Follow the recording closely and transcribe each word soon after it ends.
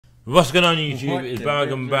What's going on YouTube? It's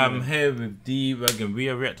Bandwagonbam here with D-Wagon. We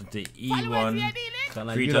are reacting to E1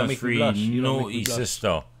 3x3 Naughty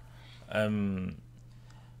Sister.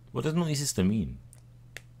 What does Naughty Sister mean?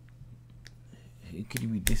 Who could you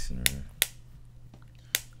be dissing her?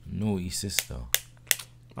 Naughty Sister.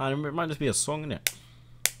 Man, it might just be a song, innit?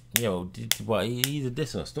 Yo, what? He's a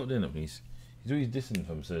disser. Stop doing it, please. He's always dissing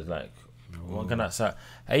from, so it's like, what can that say?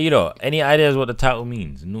 Hey, you know, any ideas what the title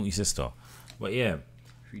means? Naughty Sister. But yeah,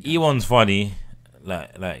 E1's funny.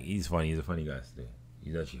 Like he's funny. He's a funny guy still.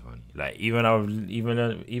 He's actually funny. Like even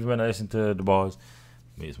when I listen to the bars,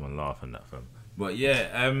 it makes me laugh and that film. But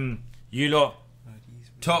yeah, you lot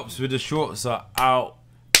tops with the shorts are out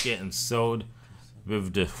getting sold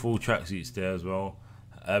with the full tracksuits there as well.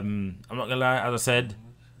 I'm not gonna lie, as I said,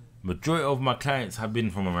 majority of my clients have been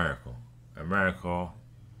from America,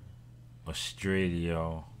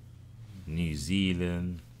 Australia, New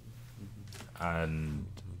Zealand, and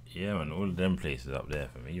yeah, man, all of them places up there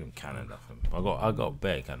for me, even Canada for me. I got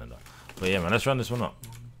bare Canada. But yeah, man, let's run this one up.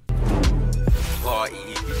 Party,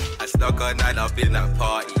 I stuck a night up in that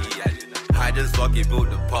party. I just fucking built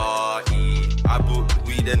the party. I bought the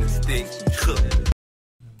weed and the stick.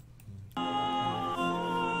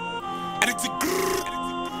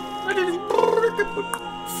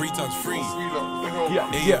 3x3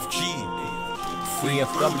 AFG 3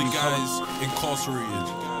 guys incarcerated.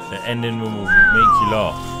 The ending will make you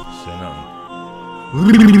laugh. So nothing.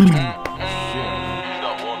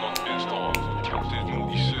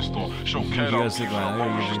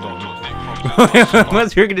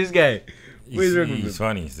 What's wrong with this guy? He's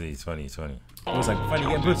funny. He's funny. Looks like funny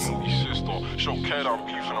getting pussy.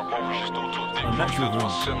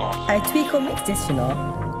 I tweak or mix this, you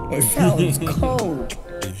know. It sounds cold.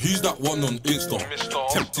 Who's that one on Insta?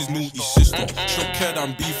 Tempt his naughty sister. She don't care that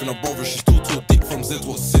I'm beefing her brother. She still took dick from Zed's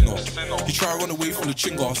what sinner. He tried to run away from the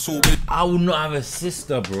chinga. I saw it. I will not have a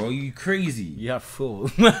sister, bro. You crazy? Yeah, fool.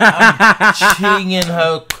 I'm chinging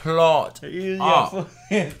her clot up.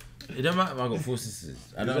 It don't matter if I got 4 sisters.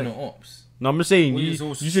 I don't know ops. No, I'm just saying.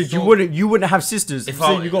 You said you wouldn't have sisters. If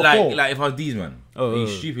I you got like, 4. like if I was these man. Oh,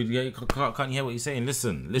 he's stupid. Can't you hear what he's saying?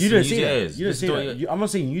 Listen. You didn't say that. You didn't say that. I'm not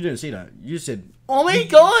saying you didn't say that. You said, "Oh my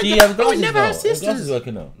God, you have glasses I never have sisters." Glasses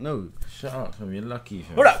working now. No, shut up, fam. You're lucky,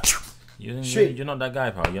 fam. Hold up. You're not that guy,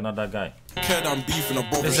 pal. You're not that guy. Care that I'm beefing her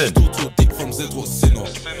brother. She still took dick from Zed's what sinner.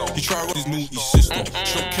 He tried to run his naughty sister.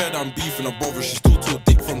 She don't care that I'm beefing her brother. She still took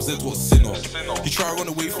dick from Zed's what sinner. He tried to run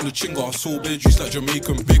away from the chinga. I saw bed juice like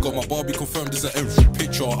Jamaican bigger. My Barbie confirmed this at every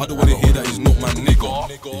picture. I don't wanna hear that he's not my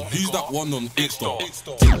nigga. Who's that one on Insta?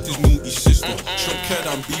 Tempt his naughty sister. She don't care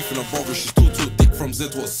that I'm beefing her brother. She still took dick from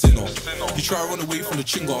Zed's what sinner. He tried to run away from the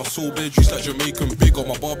chinga. I saw bed juice like Jamaican bigger.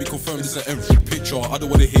 My Barbie confirmed this at every picture. I don't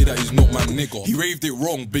wanna hear that he's not my nigga. He raved it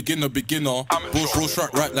wrong, beginner. Bros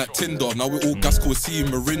track right like Tinder. Now we're all gas cool, see him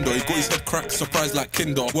Marinda. He got his head cracked, surprised like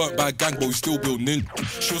Kinder. Worked by a gang, but we still build ninja.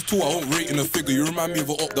 She was taught I won't rate in a figure. You remind me of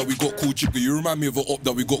a op that we got called Jigger.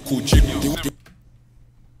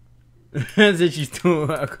 Said she's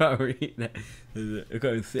too. I can't read that. I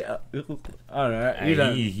can't sit up. Alright,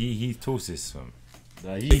 he told this, fam.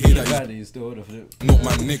 He's still not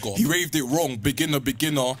my nigga. He raved it wrong, beginner.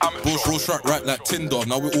 Bros track right like Tinder.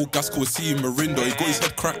 Now we're all gas cool, see him Marinda. He got his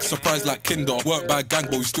head cracked, surprised like Kinder. Worked by a gang,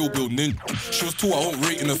 but we still build ninja. She was taught I won't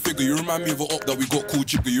rate in a figure. You remind me of a op that we got called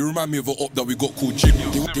Jigger.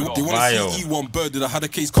 They wanna see E1 birded. I had a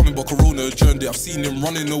case coming, but Corona adjourned it. I've seen him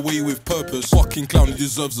running away with purpose. Fucking clown, he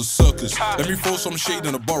deserves a circus. Let me throw some shade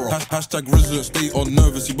in the borough. Hashtag resident stay on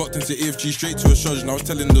nervous. He bucked into AFG straight to a surgeon. I was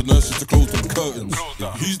telling the nurses to close the curtains.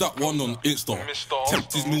 Who's that one on Insta?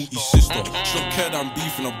 Tempt his naughty sister. She don't care that I'm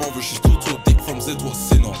beefing her brother. She still took dick from Zed's what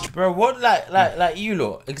sinner. Bro, what like you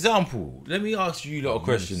lot? Example. Let me ask you lot a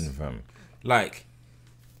question, fam. Like,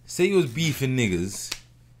 say you was beefing niggas,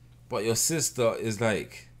 but your sister is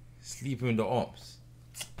like sleeping with the ops.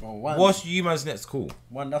 Well, what's you man's next call?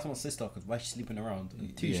 One, that's my sister, because why she sleeping around?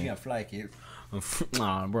 And 2, she got fly kid.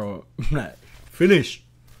 Nah, bro. Finish.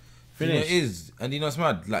 You know, it is, and you know it's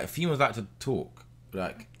mad. Like females like to talk.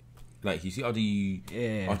 Like you see after you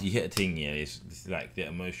hit a thing, yeah, it's like they're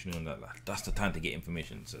emotional and like that's the time to get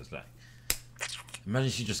information. So it's like, imagine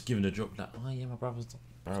she just giving a drop like, oh yeah, my brother's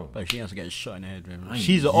bro. But she has to get shot in the head, man.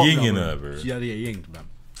 She's an yinging her, bro. She's out here yinged, man.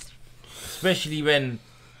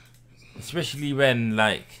 Especially when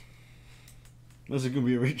like, that's gonna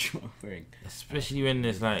be a ritual thing. Especially when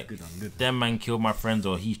it's like, them man killed my friends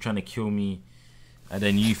or he's trying to kill me, and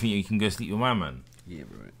then you think you can go sleep with my man. Yeah,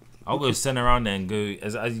 bro. I'll go stand around there and go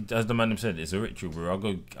as the man said, it's a ritual, bro. I'll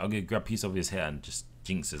go grab a piece of his hair and just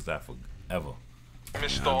jinx his life forever.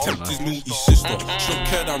 Tempt his naughty sister. She don't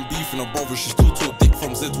care that I'm beefing her brother. She still took dick dick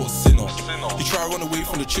from Zed, what sinner? He try run away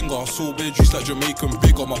from the chinga. So bad, juice like Jamaican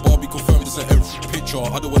bigger. My Barbie confirmed this at every picture.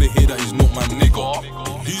 I don't wanna hear that he's not my nigga.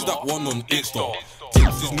 Who's that one on Insta?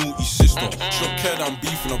 Tips his naughty sister. She don't care that I'm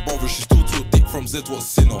beefing her brother. She still took dick from Zed, what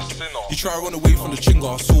sinner? He try run away from the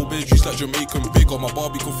chinga. So bad, juice like Jamaican bigger. My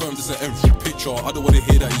Barbie confirmed this at every picture. I don't wanna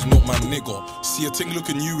hear that he's not my nigga. See a ting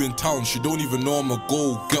looking you in town. She don't even know I'm a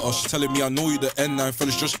go-getter. She telling me I know you the N9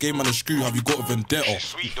 fellas just gave man a screw. Have you got a vendetta?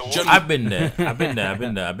 I've been there.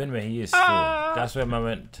 I've been where he is still. That's where I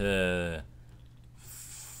went to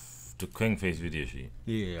Queen Face video shoot.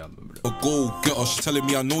 Yeah, I remember that. A go-getter. She telling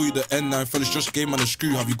me I know you the N9 fellas just gave man a screw.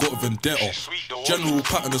 Have you got a vendetta? General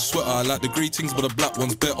pattern of sweater. I like the grey things but the black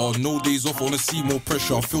one's better. No days off, I wanna see more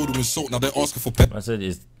pressure. I filled them with salt, now they're asking for pepper. I said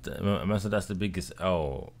that's the biggest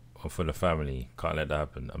L for the family. Can't let that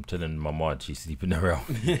happen. I'm telling my mom she's sleeping around.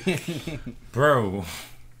 Bro.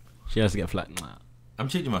 She has to get flat. Nah. I'm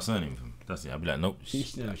changing my surname. That's it. I'll be like, nope.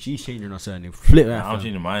 She's changing her surname. Flip that. I'm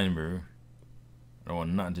changing mine, bro. I don't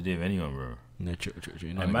want nothing to do with anyone, bro. No, true.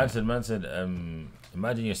 And man said,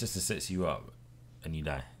 imagine your sister sets you up and you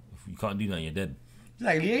die. If you can't do that, you're dead.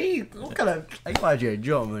 Like, yeah, what kind of? I got you a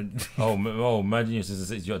job, man. Oh, imagine your sister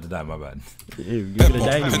sets you up to die. My bad. You're gonna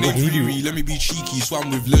die. And ain't let me be cheeky. Swam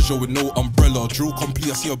with leisure with no umbrella. Drill complete.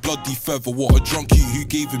 I see a bloody feather. What a drunkie who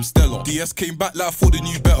gave him Stella. DS came back like for the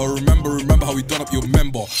new better. Remember how we done up your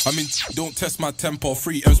member. I mean, don't test my temper.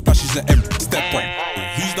 3M splashes at M. Step up.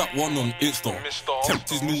 Who's that one on Insta? Tempt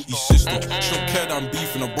his naughty sister. She don't care that I'm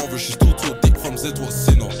beefing her brother. She still took dick from Zed, what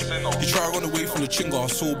sinner? He try to run away from the chinga.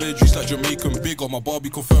 So bad, juice like Jamaican bigger. My Barbie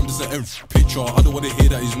confirmed this at every picture. I don't wanna hear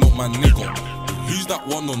that he's not my nigga. Who's that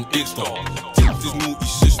one on Insta? Tempt his naughty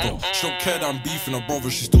sister. She don't care that I'm beefing her brother.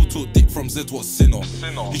 She still took dick from Zed, what sinner?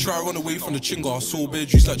 He try to run away from the chinga. So bad,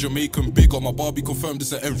 juice like Jamaican bigger. My Barbie confirmed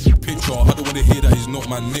this at every picture. I don't wanna hear that he's not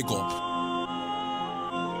my nigga.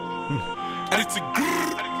 And it's a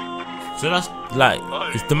So that's like,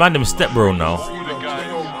 it's the man them step bro now.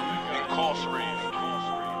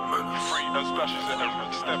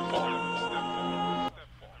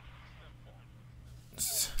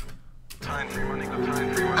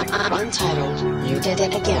 Untitled, you did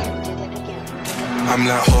it again. I'm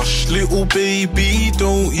like, hush, little baby,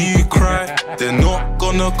 don't you cry. They're not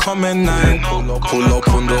gonna come at 9. Pull up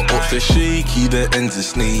on the ops, they're shaky, the ends are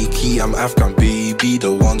snaky. I'm Afghan baby,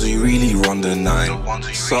 the ones who really run the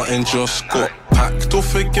 9. Something just got packed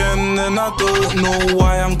off again, and I don't know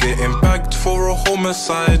why I'm getting bagged for a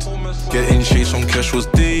homicide. Getting chased from cash was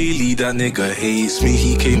daily. That nigga hates me,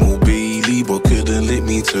 he came all Bailey, but couldn't link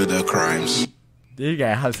me to the crimes. This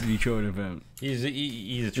guy has to be trolling, fam. He's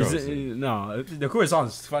a troll. No, the chorus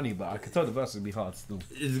sounds funny, but I can tell the verse would be hard still.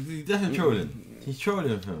 He's definitely trolling. He's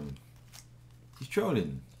trolling, fam. He's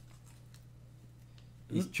trolling.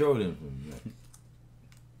 He's trolling, fam.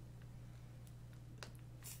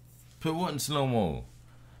 Put what in slow-mo?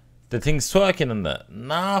 The thing's twerking on that.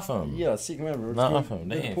 Nah, fam. Yeah, sick man, bro. Nah, fam.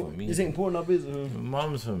 They ain't for me. This ain't important, up, is it?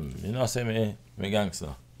 Mom's fam. You know what I'm saying, me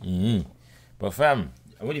gangster. But fam,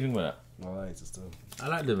 what do you think about that? I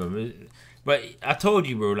like them, man. But I told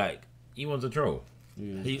you, bro, like, he was a troll.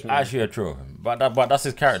 Yeah, he's actually a troll. But that's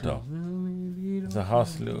his character. It's a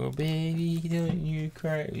house, little baby, don't you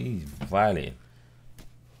cry. He's violent.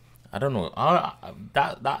 I don't know.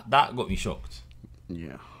 That got me shocked.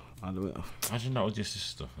 Yeah. I don't know. Imagine that was just his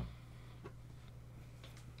stuff.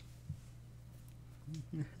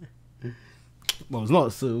 Well, it's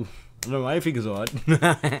not, so I don't know. I think it's hard.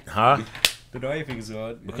 Huh? But I think it's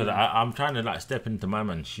hard. Because I'm trying to like step into my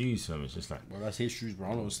man's shoes, fam. It's just like, well, that's his shoes,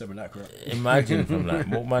 bro. I'm not stepping that crap. Imagine, fam, like,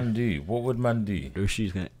 what man do? What would man do? Those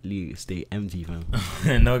shoes gonna stay empty, fam.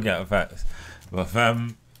 No get facts. But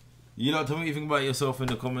fam, you know, tell me what you think about yourself in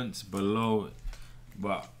the comments below.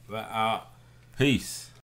 But peace.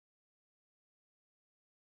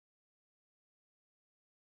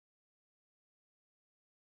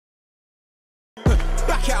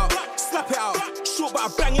 Back out, slap it out. Short, but I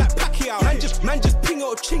bang like Pacquiao. Man just ping it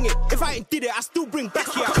or ching it. If I ain't did it, I still bring back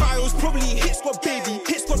out. Kyle's probably hit squad, baby.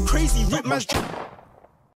 Hit squad crazy. Rip man's.